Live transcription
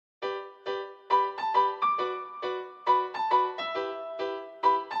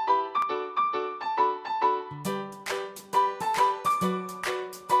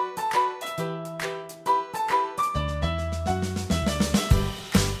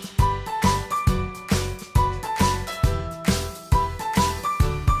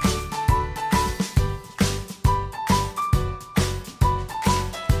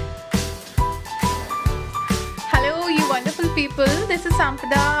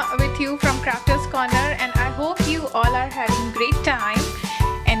Radha with you from Crafters Corner, and I hope you all are having great time.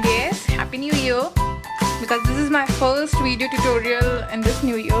 And yes, Happy New Year, because this is my first video tutorial in this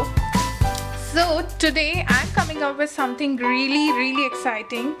new year. So today I'm coming up with something really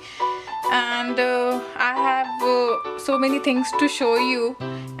exciting, and I have so many things to show you.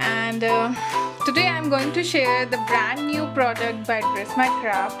 And today I'm going to share the brand new product by Dress My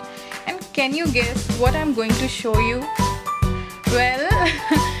Craft. And can you guess what I'm going to show you? Well,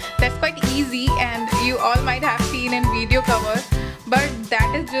 that's quite easy, and you all might have seen in video cover, but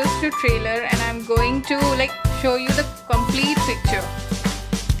that is just a trailer, and I'm going to show you the complete picture.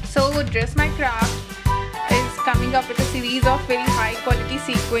 So Dress My Craft is coming up with a series of very high quality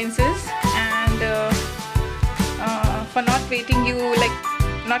sequences, and for not making you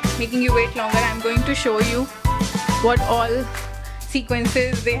wait longer, I'm going to show you what all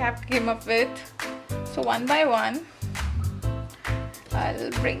sequences they have came up with. So one by one,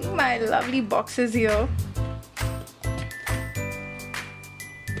 I'll bring my lovely boxes here.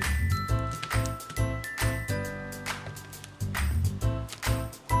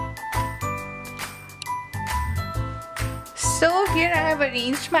 So here I have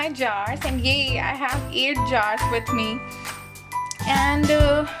arranged my jars, and yay, I have 8 jars with me. And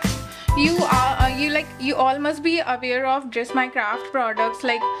you all must be aware of Dress My Craft products,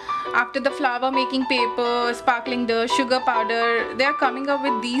 like after the flower making paper, sparkling dirt, sugar powder, they are coming up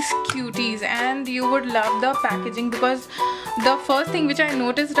with these cuties, and you would love the packaging, because the first thing which I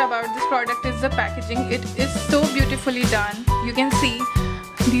noticed about this product is the packaging. It is so beautifully done. You can see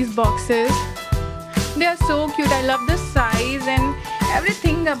these boxes, they are so cute. I love the size and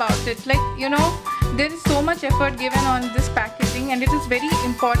everything about it. There is so much effort given on this packaging, and it is very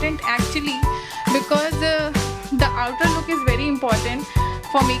important actually, because the outer look is very important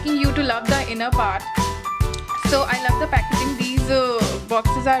for making you to love the inner part. So I love the packaging. These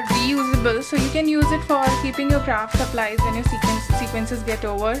boxes are reusable, so you can use it for keeping your craft supplies when your sequences get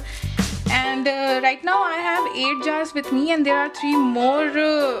over. And right now I have 8 jars with me, and there are 3 more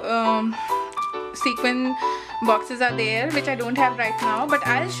sequin boxes are there which I don't have right now, but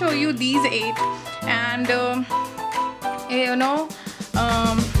I'll show you these 8. And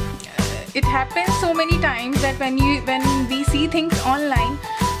it happens so many times that when we see things online,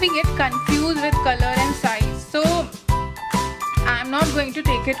 we get confused with color and size. So I'm not going to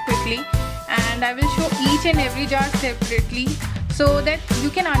take it quickly, and I will show each and every jar separately, so that you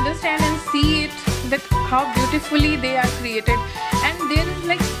can understand and see it, that how beautifully they are created. And there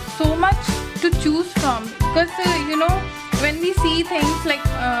is so much to choose from, because when we see things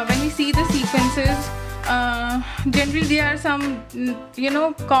when we see the sequences, generally there are some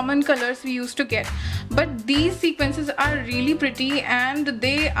common colors we used to get, but these sequences are really pretty, and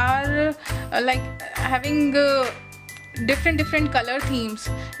they are having different color themes,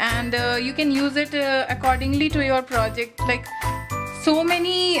 and you can use it accordingly to your project. So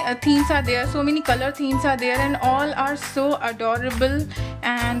many themes are there, so many color themes are there, and all are so adorable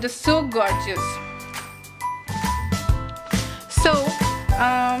and so gorgeous. So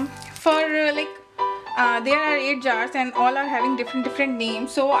there are 8 jars, and all are having different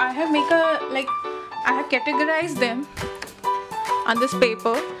names. So I have I have categorized them on this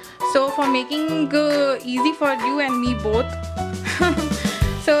paper, so for making easy for you and me both.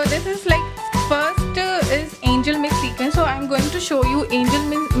 So this is first is Angel Mix sequence. So I'm going to show you Angel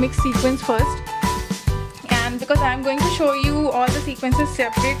Mix sequence first, and because I'm going to show you all the sequences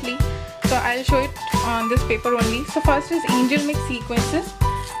separately, so I'll show it on this paper only. So first is Angel Mix sequences.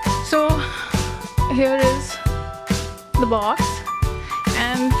 So here is the box,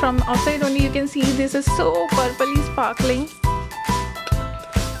 and from outside only you can see this is so purpley sparkling.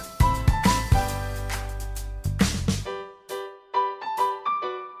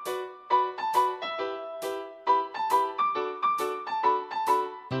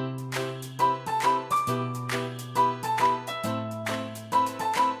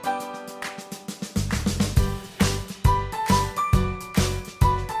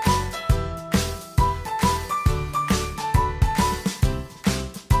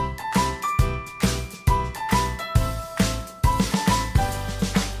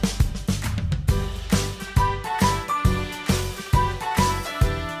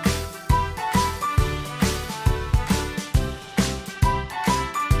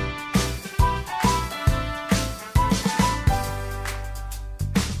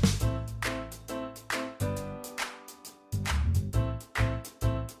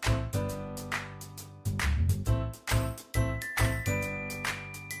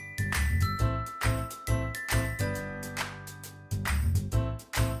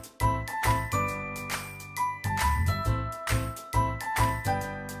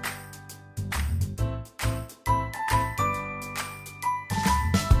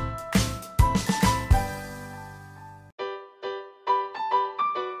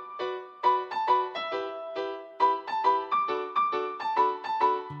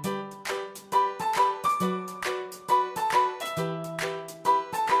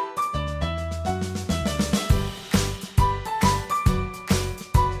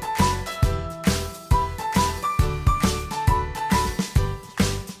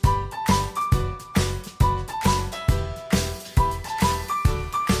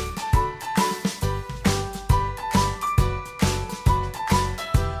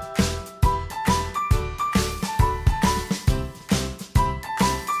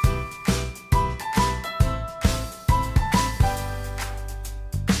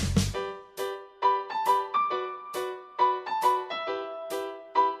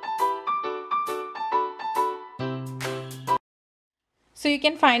 So you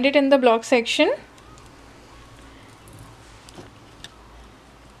can find it in the blog section.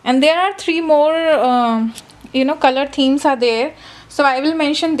 And there are 3 more color themes are there, so I will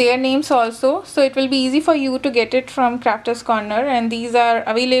mention their names also, so it will be easy for you to get it from Crafters Corner, and these are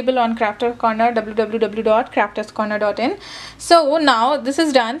available on Crafters Corner, www.crafterscorner.in. So now this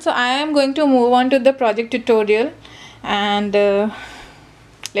is done, so I am going to move on to the project tutorial, and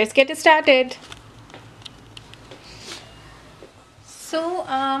let's get it started. So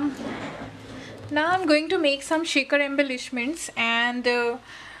now I'm going to make some shaker embellishments, and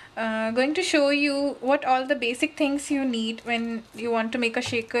going to show you what all the basic things you need when you want to make a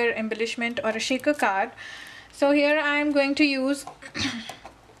shaker embellishment or a shaker card. So here I am going to use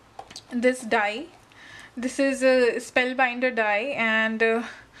this die. This is a spellbinder die, and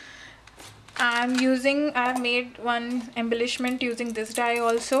I've made one embellishment using this die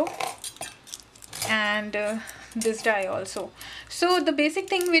also, and this die also. So the basic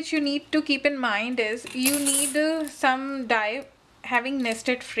thing which you need to keep in mind is you need some die having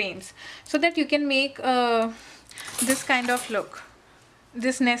nested frames, so that you can make this kind of look,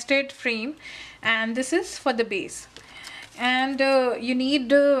 this nested frame, and this is for the base. And you need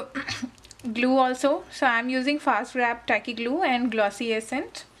glue also, so I'm using fast wrap tacky glue and glossy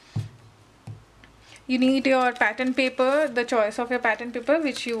essence. You need your pattern paper, the choice of your pattern paper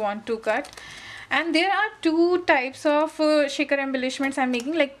which you want to cut. And there are 2 types of shaker embellishments I'm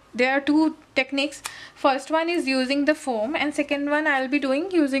making. Like, there are 2 techniques. First one is using the foam, and second one I'll be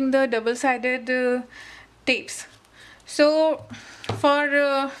doing using the double-sided tapes. So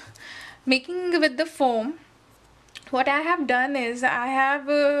for making with the foam, what I have done is I have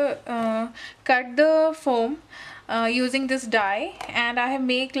cut the foam using this die, and I have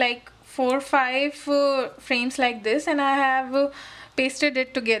made like 4 or 5 frames like this, and I have pasted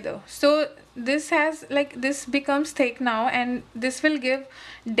it together. So this has this becomes thick now, and this will give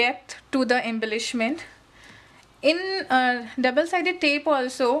depth to the embellishment. In double-sided tape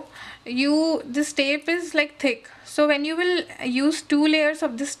also, this tape is like thick, so when you will use 2 layers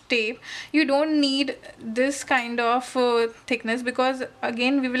of this tape, you don't need this kind of thickness, because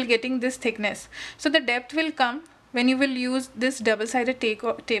again we will getting this thickness. So the depth will come when you will use this double-sided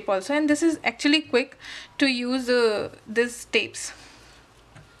tape also, and this is actually quick to use these tapes.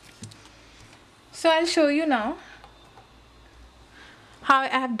 So I'll show you now how I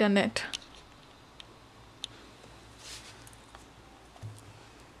have done it.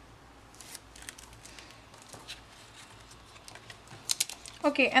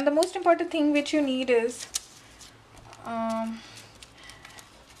 Okay, and the most important thing which you need is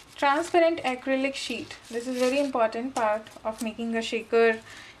transparent acrylic sheet. This is very important part of making a shaker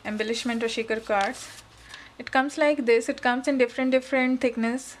embellishment or shaker cards. It comes like this. It comes in different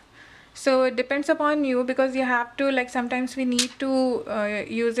thickness. So it depends upon you, because you have to, like, sometimes we need to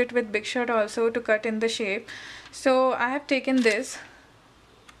use it with big shot also to cut in the shape. So I have taken this.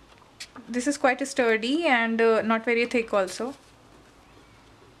 This is quite sturdy and not very thick also.